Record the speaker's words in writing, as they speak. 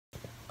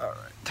Alright,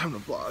 time to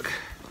vlog.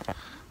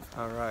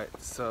 Alright,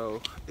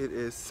 so it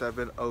is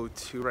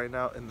 7:02 right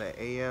now in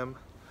the AM.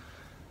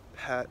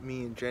 Pat,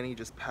 me, and Jenny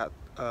just packed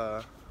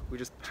the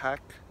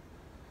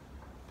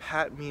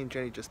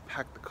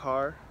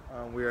car.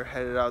 We are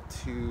headed out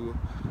to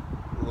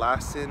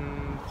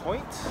Lassen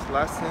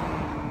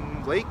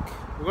Lake.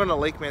 We're going to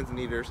Lake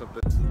Manzanita or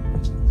something.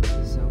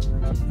 It's so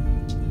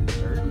freaking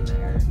dirty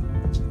there.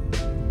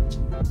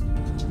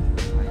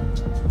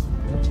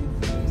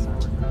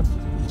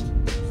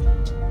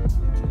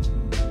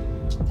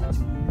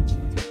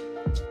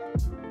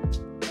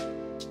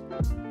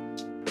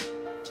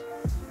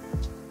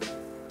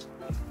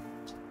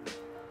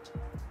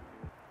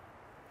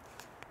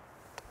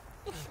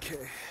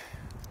 Okay,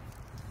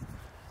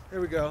 there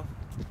we go.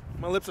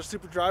 My lips are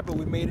super dry, but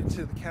we made it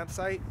to the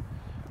campsite.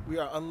 We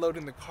are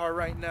unloading the car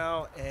right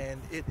now,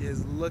 and it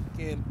is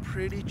looking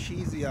pretty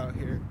cheesy out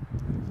here.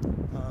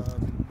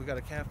 We got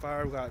a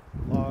campfire, we got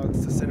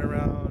logs to sit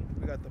around,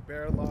 we got the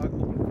bear log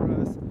open for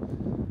us.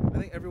 I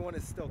think everyone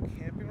is still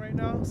camping right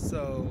now,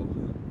 so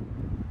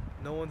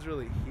no one's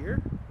really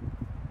here.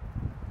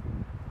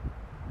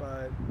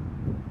 But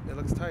it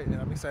looks tight, and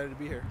I'm excited to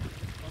be here.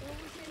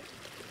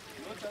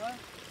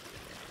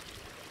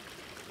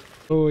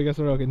 Oh, I guess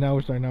we're okay. Now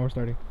we're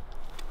starting.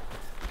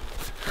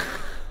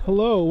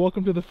 Hello,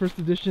 welcome to the first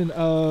edition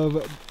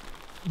of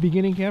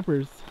Beginning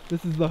Campers.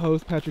 This is the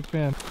host, Patrick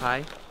Pham.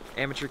 Hi,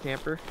 amateur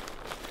camper.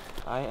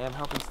 I am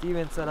helping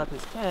Steven set up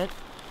his tent.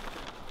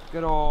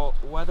 Good old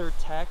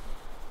WeatherTech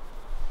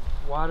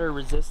water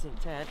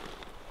resistant tent.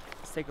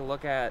 Let's take a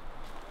look at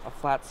a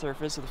flat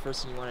surface. So the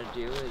first thing you want to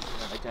do is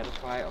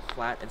identify a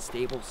flat and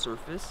stable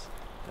surface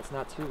that's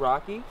not too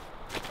rocky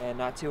and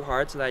not too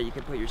hard so that you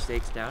can put your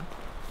stakes down.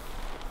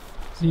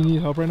 Do you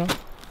need help right now?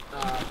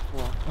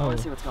 Well, I want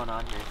to see what's going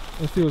on here.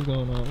 Let's see what's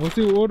going on. Let's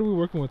see, what are we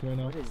working with right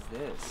now? What is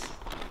this?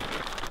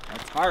 A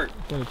tarp. Is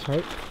that a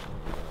tarp?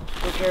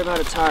 Don't care about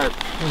a tarp.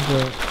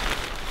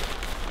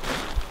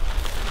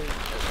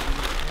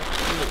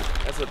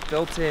 That's a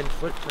built-in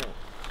footprint.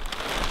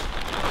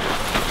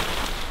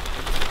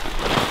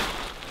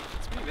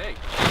 It's pretty big.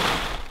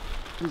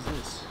 Who's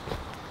this?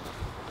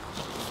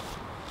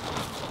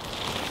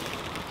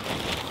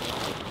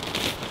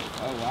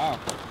 Oh wow.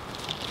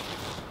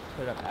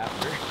 Put it up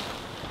after.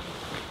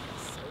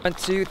 1,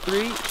 2,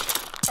 3.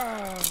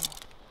 Oh.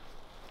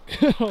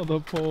 All the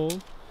poles.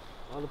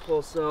 All the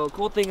poles. So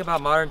cool thing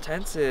about modern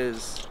tents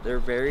is they're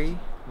very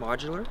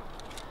modular.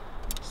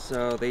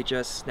 So they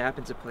just snap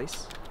into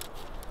place.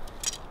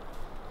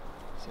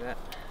 See that?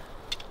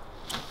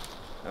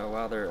 Oh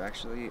wow, they're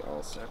actually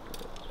all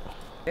separate.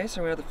 Okay,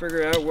 so we have to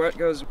figure out what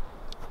goes.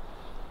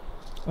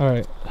 All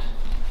right.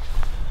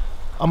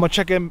 I'm gonna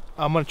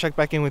check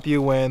back in with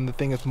you when the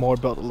thing is more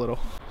built a little.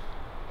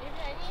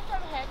 I need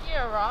some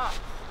heavier rocks.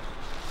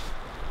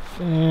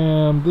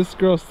 Damn, this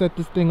girl set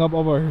this thing up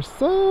all by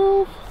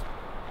herself.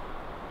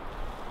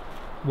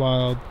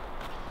 Wild.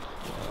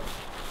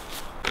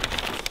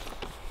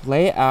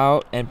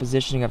 Layout and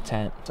positioning of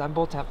tent.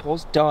 Assemble tent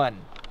poles, done.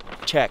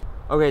 Check.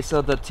 Okay,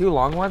 so the two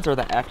long ones are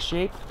the X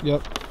shape.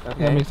 Yep.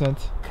 Okay. That makes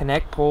sense.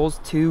 Connect poles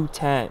to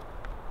tent.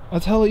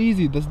 That's hella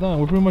easy. That's done.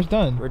 We're pretty much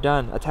done. We're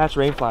done. Attach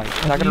rain flag.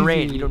 It's not gonna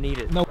rain. You don't need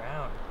it. No.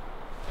 Round.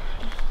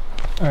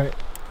 All right.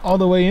 All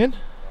the way in.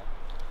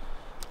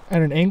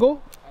 At an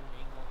angle.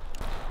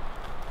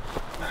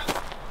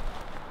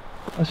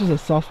 That's just a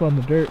soft spot in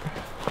the dirt.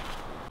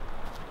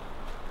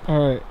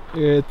 Alright,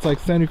 it's like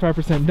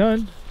 75%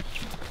 done.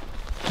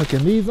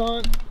 Hooking these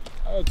on.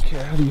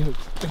 Okay, how do you hook?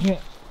 I can't.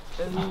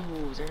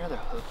 Ooh, is there another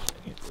hook?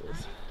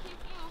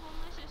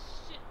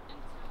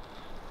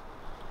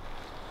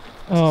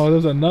 Oh,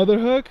 there's another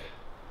hook?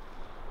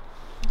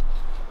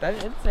 That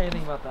didn't say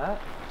anything about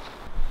that.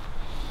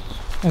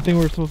 I think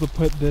we're supposed to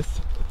put this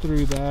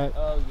through that.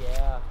 Oh,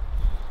 yeah.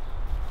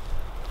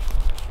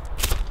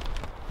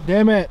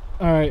 Damn it.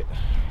 Alright.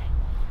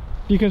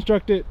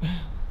 Deconstruct it.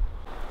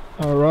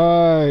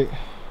 Alright.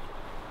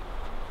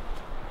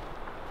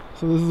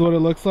 So this is what it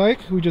looks like.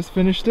 We just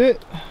finished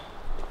it.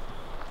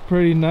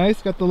 Pretty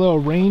nice. Got the little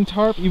rain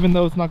tarp, even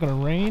though it's not gonna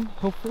rain,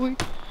 hopefully.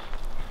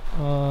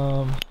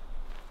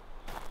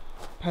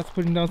 Pat's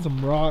putting down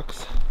some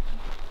rocks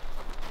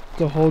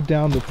to hold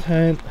down the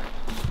tent.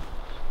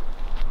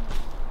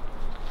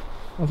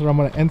 That's where I'm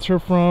gonna enter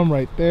from,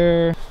 right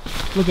there.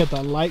 Look at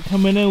the light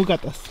coming in. We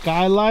got the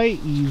skylight,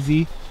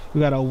 easy.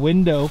 We got a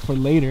window for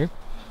later.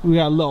 We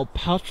got a little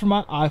pouch for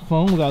my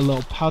iPhone. We got a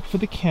little pouch for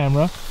the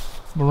camera.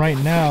 But right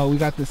now, we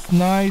got this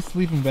nice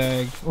sleeping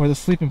bag, or the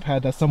sleeping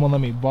pad that someone let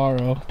me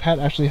borrow. Pat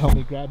actually helped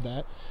me grab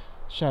that.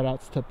 Shout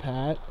outs to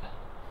Pat.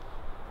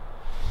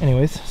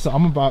 Anyways, so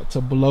I'm about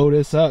to blow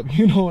this up.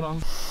 You know what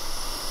I'm...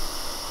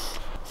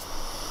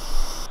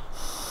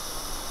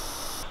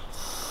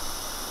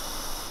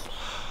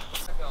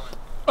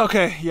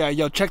 Okay, yeah,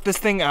 yo, check this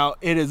thing out.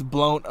 It is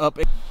blown up.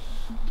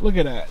 Look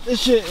at that.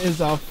 This shit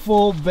is a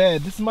full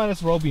bed. This might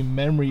as well be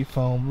memory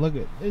foam. Look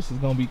at this. Is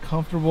gonna be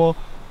comfortable.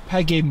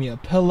 Pat gave me a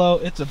pillow.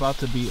 It's about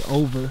to be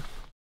over.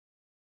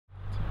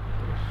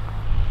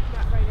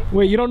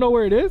 Wait, you don't know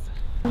where it is?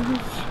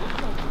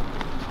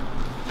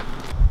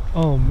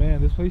 Oh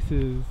man, this place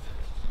is...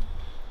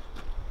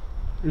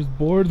 There's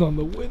boards on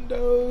the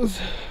windows.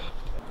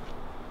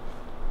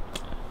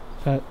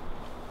 Pat,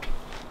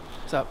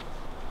 What's up?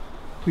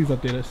 please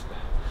update us.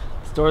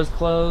 Store's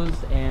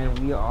closed and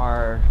we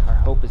are, our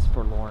hope is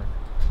forlorn.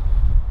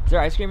 Is there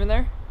ice cream in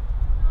there?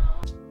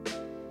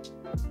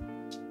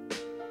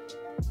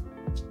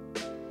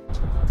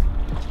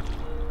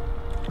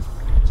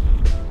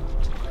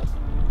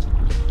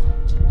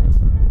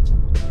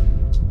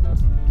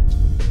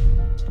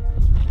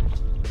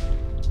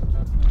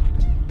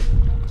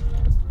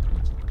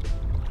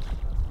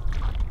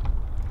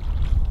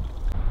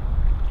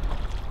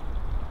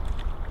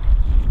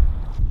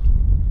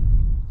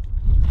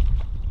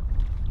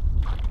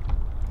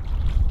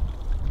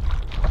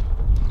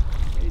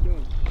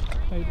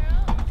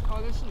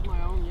 Oh, this is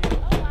my own, yeah.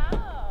 Oh,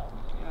 wow.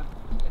 Yeah.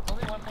 It's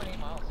only 1.8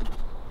 miles.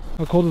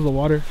 How cold is the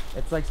water?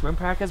 It's like swim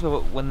practice,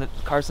 but when the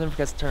car swim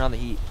forgets to turn on the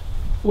heat.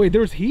 Wait,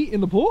 there was heat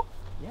in the pool?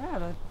 Yeah,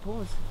 the pool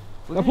was...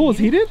 That pool was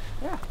heated?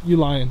 Yeah. You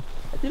lying.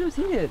 I think it was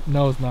heated.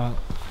 No, it's not.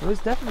 It was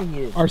definitely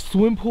heated. Our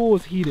swim pool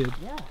was heated.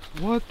 Yeah.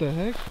 What the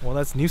heck? Well,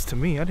 that's news to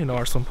me. I didn't know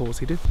our swim pool was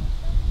heated.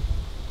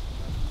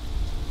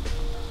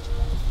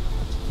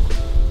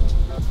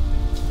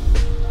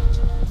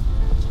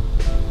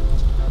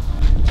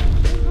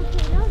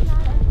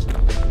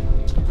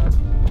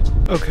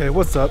 Okay,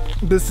 what's up?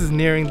 This is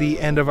nearing the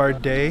end of our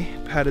day.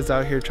 Pat is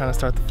out here trying to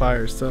start the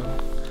fire, so...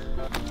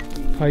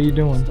 How you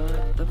doing?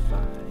 Start the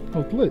fire.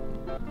 Oh, it's lit.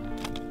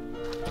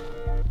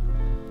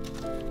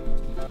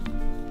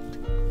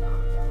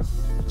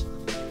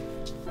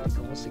 He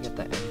wants to get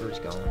the embers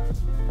going.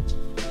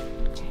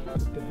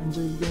 Get the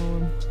embers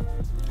going.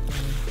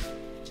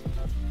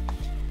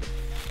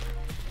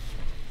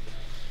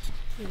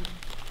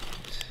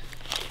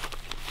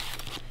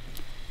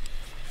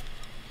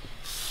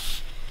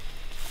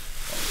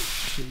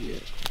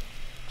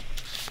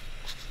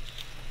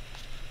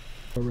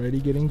 Already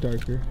getting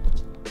darker.